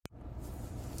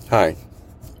Hi,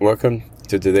 welcome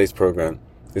to today's program.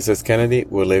 This is Kennedy.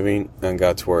 We're living on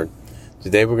God's Word.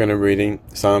 Today we're going to be reading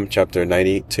Psalm chapter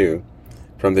 92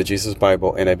 from the Jesus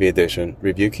Bible NIV edition,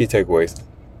 review key takeaways,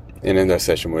 and end our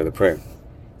session with a prayer.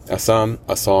 A psalm,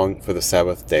 a song for the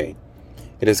Sabbath day.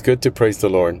 It is good to praise the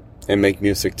Lord and make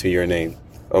music to your name,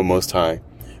 O Most High,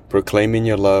 proclaiming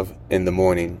your love in the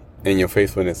morning and your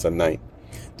faithfulness at night,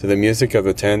 to the music of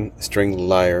the 10-stringed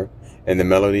lyre and the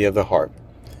melody of the harp.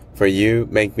 For you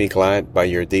make me glad by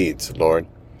your deeds, Lord.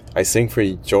 I sing for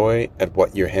joy at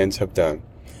what your hands have done.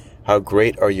 How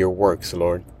great are your works,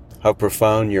 Lord! How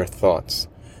profound your thoughts!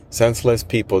 Senseless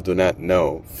people do not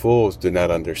know, fools do not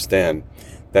understand,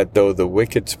 that though the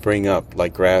wicked spring up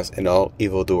like grass and all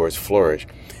evildoers flourish,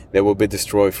 they will be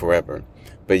destroyed forever.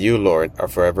 But you, Lord, are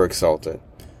forever exalted.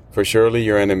 For surely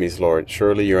your enemies, Lord,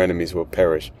 surely your enemies will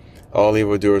perish. All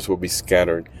evildoers will be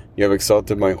scattered. You have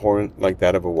exalted my horn like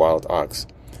that of a wild ox.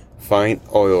 Fine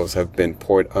oils have been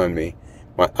poured on me.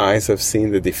 My eyes have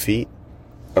seen the defeat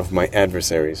of my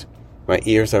adversaries. My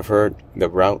ears have heard the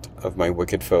rout of my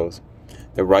wicked foes.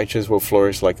 The righteous will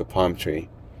flourish like a palm tree.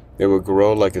 They will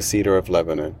grow like a cedar of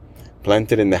Lebanon,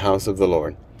 planted in the house of the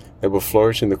Lord. They will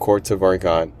flourish in the courts of our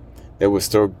God. They will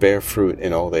still bear fruit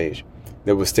in old age.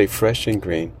 They will stay fresh and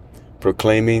green,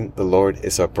 proclaiming the Lord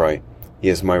is upright. He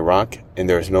is my rock, and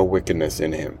there is no wickedness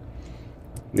in him.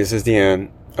 This is the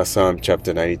end of Psalm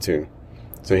chapter 92.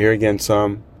 So here again,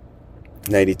 Psalm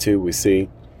 92, we see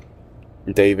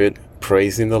David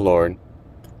praising the Lord,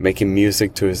 making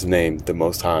music to his name, the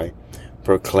Most High,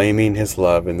 proclaiming his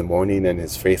love in the morning and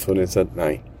his faithfulness at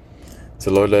night.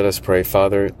 So Lord, let us pray.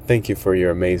 Father, thank you for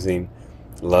your amazing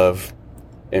love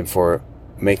and for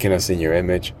making us in your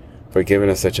image, for giving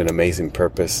us such an amazing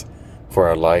purpose for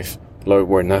our life. Lord,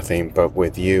 we're nothing, but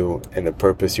with you and the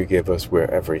purpose you give us, we're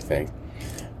everything.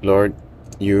 Lord,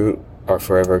 you are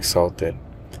forever exalted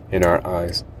in our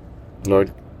eyes.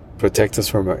 Lord, protect us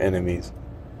from our enemies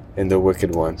and the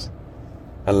wicked ones.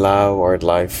 Allow our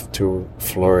life to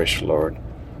flourish, Lord,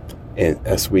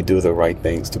 as we do the right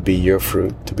things, to be your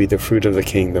fruit, to be the fruit of the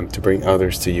kingdom, to bring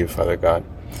others to you, Father God.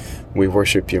 We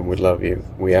worship you and we love you.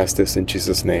 We ask this in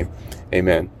Jesus' name.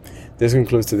 Amen. This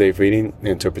concludes today's reading and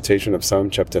interpretation of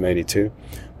Psalm chapter 92.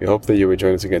 We hope that you will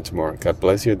join us again tomorrow. God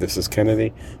bless you. This is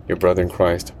Kennedy, your brother in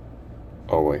Christ,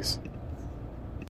 always.